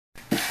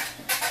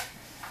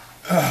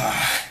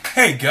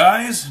Hey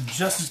guys,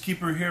 Justice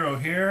Keeper Hero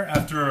here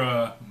after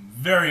a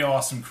very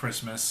awesome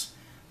Christmas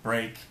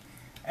break.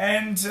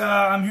 And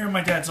I'm here in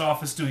my dad's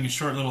office doing a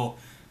short little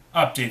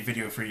update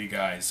video for you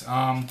guys.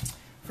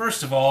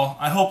 First of all,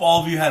 I hope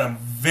all of you had a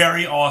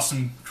very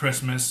awesome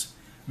Christmas.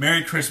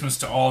 Merry Christmas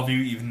to all of you,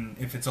 even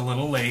if it's a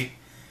little late.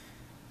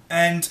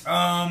 And,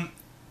 I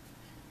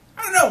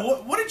don't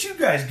know, what did you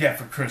guys get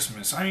for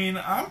Christmas? I mean,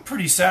 I'm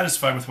pretty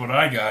satisfied with what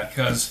I got,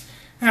 because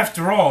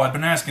after all, I've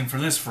been asking for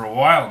this for a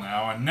while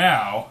now, and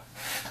now...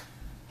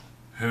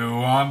 Who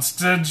wants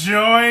to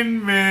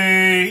join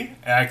me?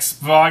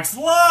 Xbox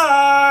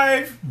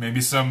Live! Maybe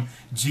some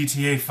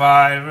GTA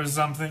 5 or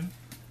something.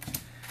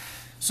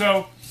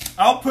 So,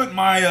 I'll put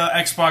my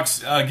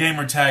Xbox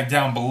Gamertag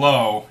down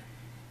below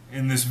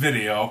in this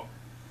video,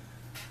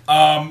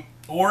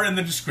 or in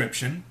the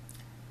description.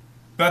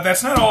 But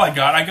that's not all I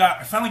got.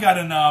 I finally got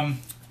a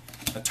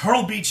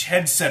Turtle Beach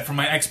headset for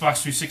my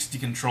Xbox 360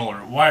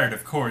 controller. Wired,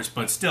 of course,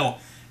 but still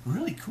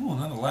really cool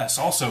nonetheless.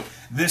 Also,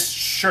 this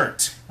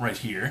shirt right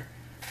here.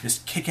 This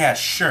kick-ass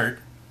shirt.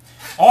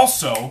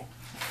 Also,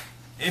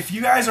 if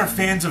you guys are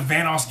fans of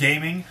Vanoss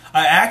Gaming,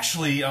 they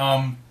actually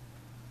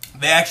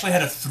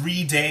had a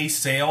 3-day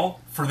sale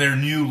for their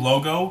new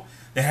logo.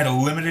 They had a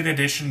limited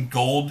edition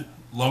gold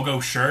logo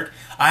shirt.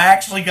 I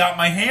actually got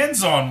my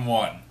hands on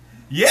one.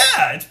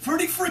 Yeah, it's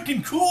pretty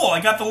freaking cool.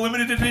 I got the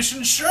limited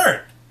edition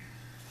shirt.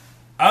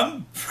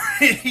 I'm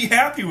pretty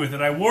happy with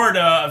it. I wore it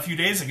a few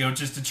days ago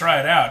just to try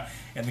it out,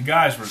 and the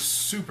guys were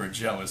super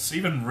jealous.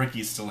 Even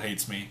Ricky still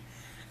hates me.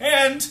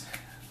 And,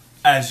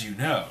 as you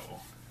know,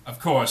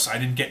 of course, I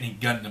didn't get any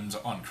Gundams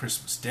on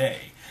Christmas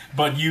Day.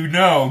 But you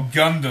know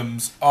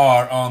Gundams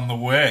are on the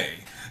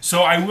way. So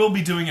I will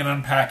be doing an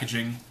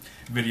unpackaging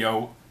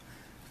video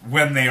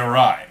when they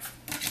arrive.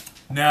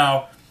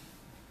 Now,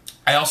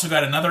 I also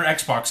got another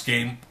Xbox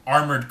game,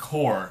 Armored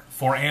Core,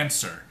 for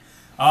Answer.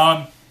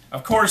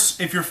 Of course,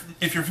 if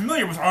you're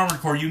familiar with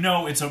Armored Core, you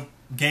know it's a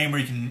game where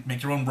you can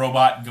make your own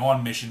robot, go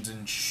on missions,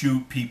 and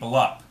shoot people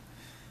up.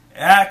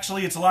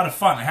 Actually, it's a lot of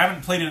fun. I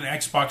haven't played an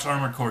Xbox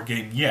Armored Core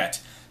game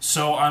yet,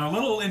 so I'm a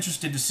little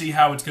interested to see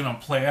how it's going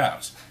to play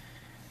out.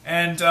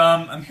 And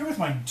I'm here with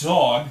my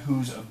dog,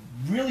 who's a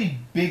really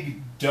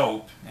big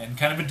dope and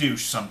kind of a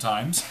douche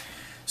sometimes.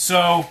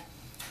 So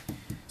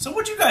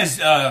what'd you guys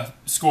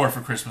score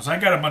for Christmas? I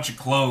got a bunch of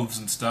clothes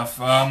and stuff.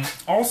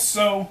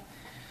 Also,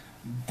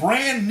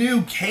 brand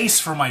new case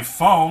for my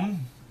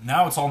phone.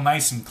 Now it's all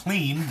nice and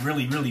clean.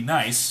 Really, really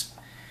nice.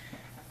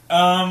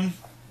 And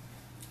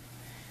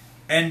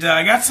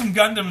I got some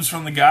Gundams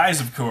from the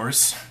guys, of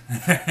course.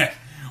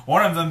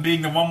 One of them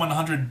being the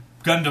 1/100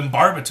 Gundam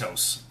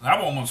Barbatos.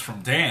 That one was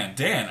from Dan.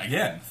 Dan,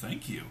 again,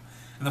 thank you.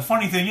 And the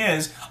funny thing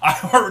is, I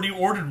already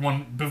ordered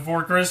one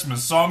before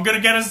Christmas, so I'm going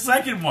to get a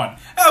second one.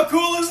 How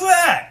cool is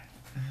that?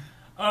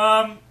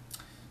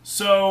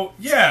 So,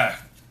 yeah.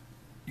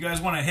 You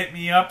guys want to hit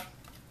me up?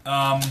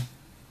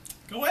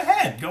 Go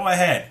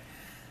ahead.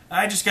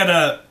 I just got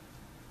to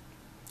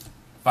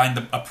find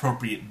the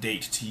appropriate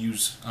date to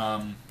use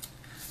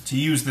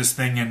this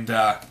thing and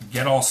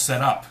get all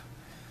set up.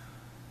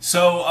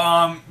 So,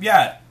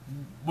 yeah,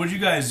 what did you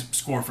guys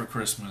score for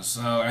Christmas?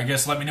 I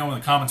guess let me know in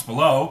the comments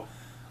below.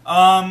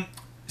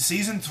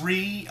 Season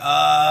 3,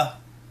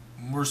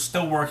 we're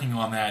still working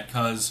on that,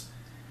 because,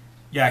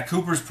 yeah,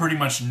 Cooper's pretty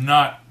much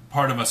not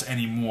part of us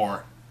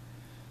anymore.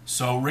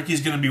 So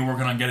Ricky's going to be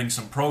working on getting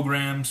some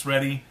programs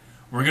ready.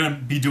 We're going to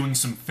be doing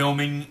some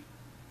filming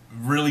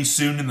really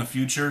soon in the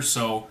future,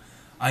 so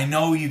I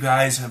know you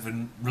guys have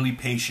been really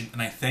patient,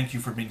 and I thank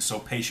you for being so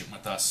patient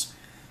with us.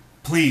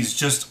 Please,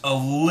 just a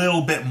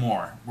little bit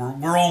more.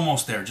 We're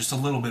almost there, just a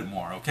little bit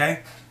more,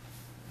 okay?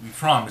 We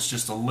promise,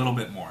 just a little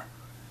bit more.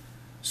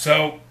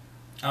 So,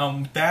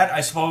 with that,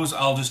 I suppose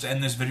I'll just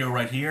end this video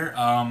right here.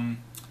 I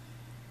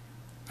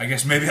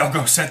guess maybe I'll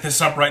go set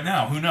this up right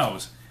now, who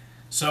knows?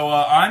 So,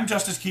 I'm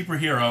Justice Keeper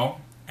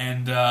Hero,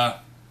 and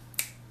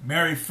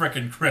Merry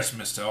frickin'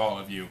 Christmas to all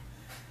of you.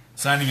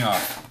 Signing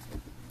off.